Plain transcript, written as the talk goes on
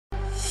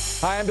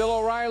Hi, I'm Bill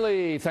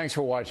O'Reilly. Thanks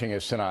for watching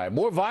us tonight.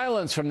 More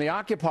violence from the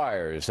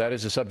occupiers. That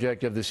is the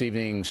subject of this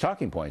evening's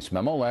Talking Points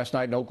memo. Last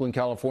night in Oakland,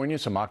 California,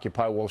 some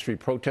Occupy Wall Street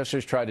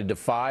protesters tried to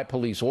defy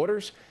police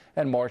orders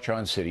and march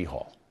on City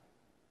Hall.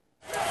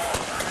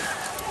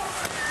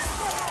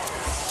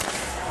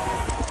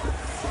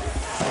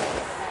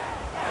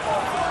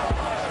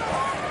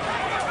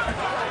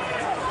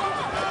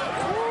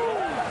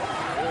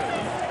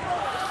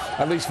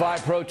 At least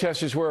 5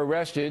 protesters were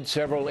arrested,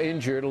 several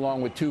injured,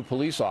 along with 2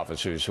 police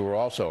officers who were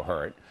also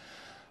hurt.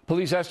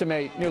 Police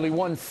estimate nearly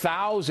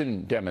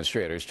 1,000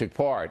 demonstrators took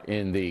part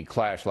in the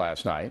clash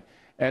last night.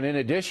 And in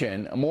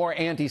addition, more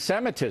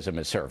anti-Semitism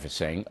is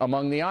surfacing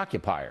among the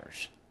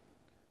occupiers.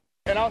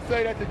 And I'll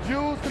say that the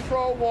Jews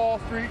control Wall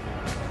Street.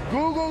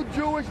 Google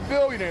Jewish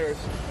billionaires.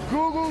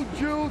 Google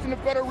Jews in the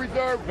Federal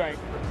Reserve Bank.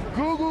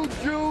 Google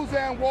Jews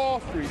and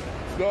Wall Street.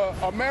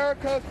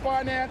 America's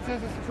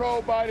finances is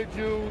controlled by the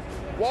Jews.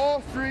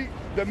 Wall Street,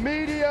 the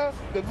media,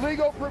 the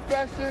legal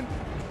profession.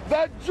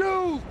 The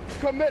Jews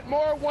commit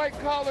more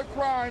white-collar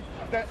crimes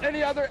than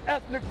any other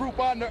ethnic group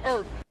on the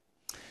earth.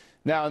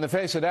 Now, in the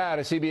face of that,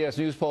 a CBS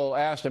News poll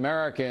asked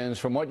Americans,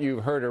 from what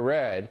you've heard or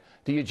read,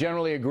 do you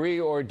generally agree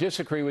or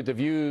disagree with the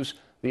views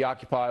the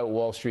Occupy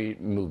Wall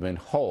Street movement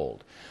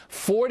hold?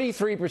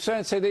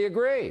 43% say they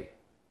agree.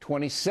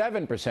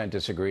 27%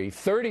 disagree.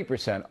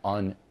 30%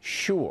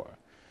 unsure.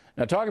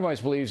 Now, Talking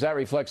Points believes that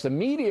reflects the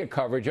media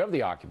coverage of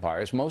the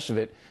occupiers, most of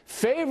it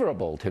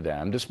favorable to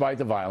them, despite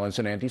the violence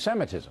and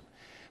anti-Semitism.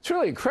 It's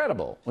really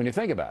incredible when you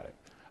think about it.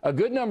 A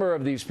good number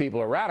of these people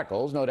are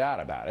radicals, no doubt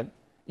about it,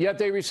 yet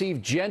they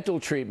receive gentle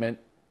treatment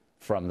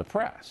from the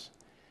press.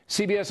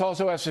 CBS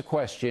also asks the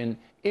question,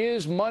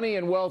 is money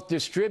and wealth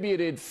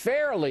distributed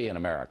fairly in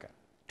America?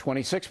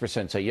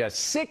 26% say yes.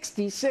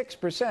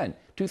 66%,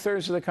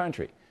 2/3 of the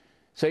country,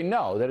 say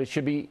no, that it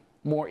should be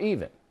more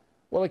even.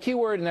 Well, the key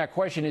word in that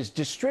question is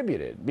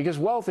distributed, because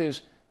wealth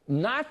is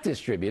not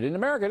distributed. In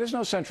America, there's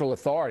no central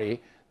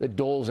authority that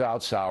doles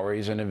out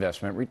salaries and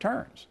investment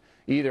returns.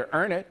 You either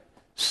earn it,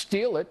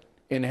 steal it,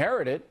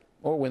 inherit it,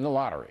 or win the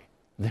lottery.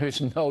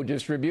 There's no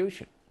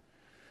distribution.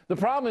 The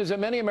problem is that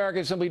many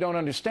Americans simply don't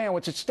understand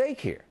what's at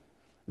stake here.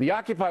 The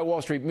Occupy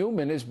Wall Street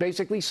movement is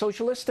basically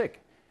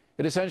socialistic.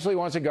 It essentially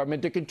wants a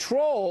government to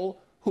control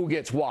who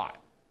gets what.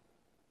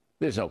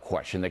 There's no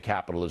question that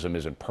capitalism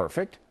isn't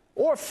perfect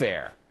or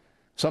fair.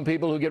 Some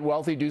people who get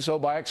wealthy do so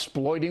by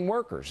exploiting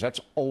workers. That's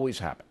always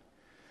happened.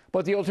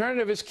 But the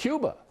alternative is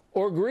Cuba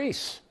or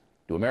Greece.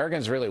 Do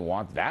Americans really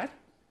want that?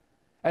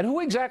 And who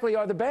exactly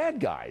are the bad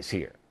guys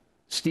here?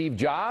 Steve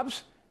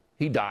Jobs?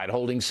 He died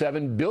holding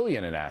 $7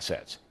 billion in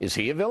assets. Is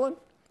he a villain?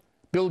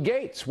 Bill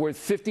Gates, worth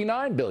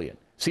 $59 billion.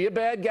 Is he a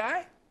bad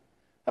guy?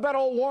 How about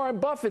old Warren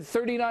Buffett,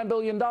 $39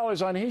 billion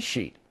on his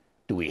sheet?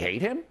 Do we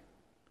hate him?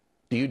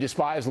 Do you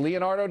despise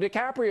Leonardo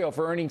DiCaprio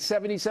for earning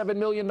 $77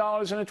 million in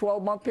a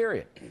 12-month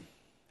period?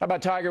 How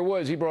about Tiger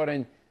Woods? He brought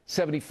in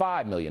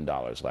 $75 million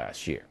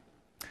last year.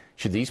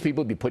 Should these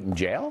people be put in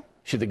jail?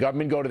 Should the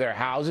government go to their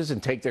houses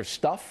and take their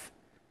stuff?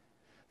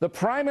 The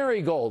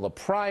primary goal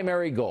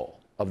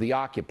of the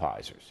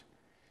occupiers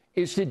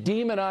is to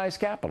demonize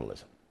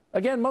capitalism.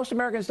 Again, most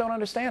Americans don't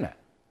understand that,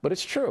 but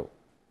it's true,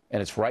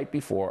 and it's right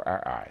before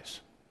our eyes.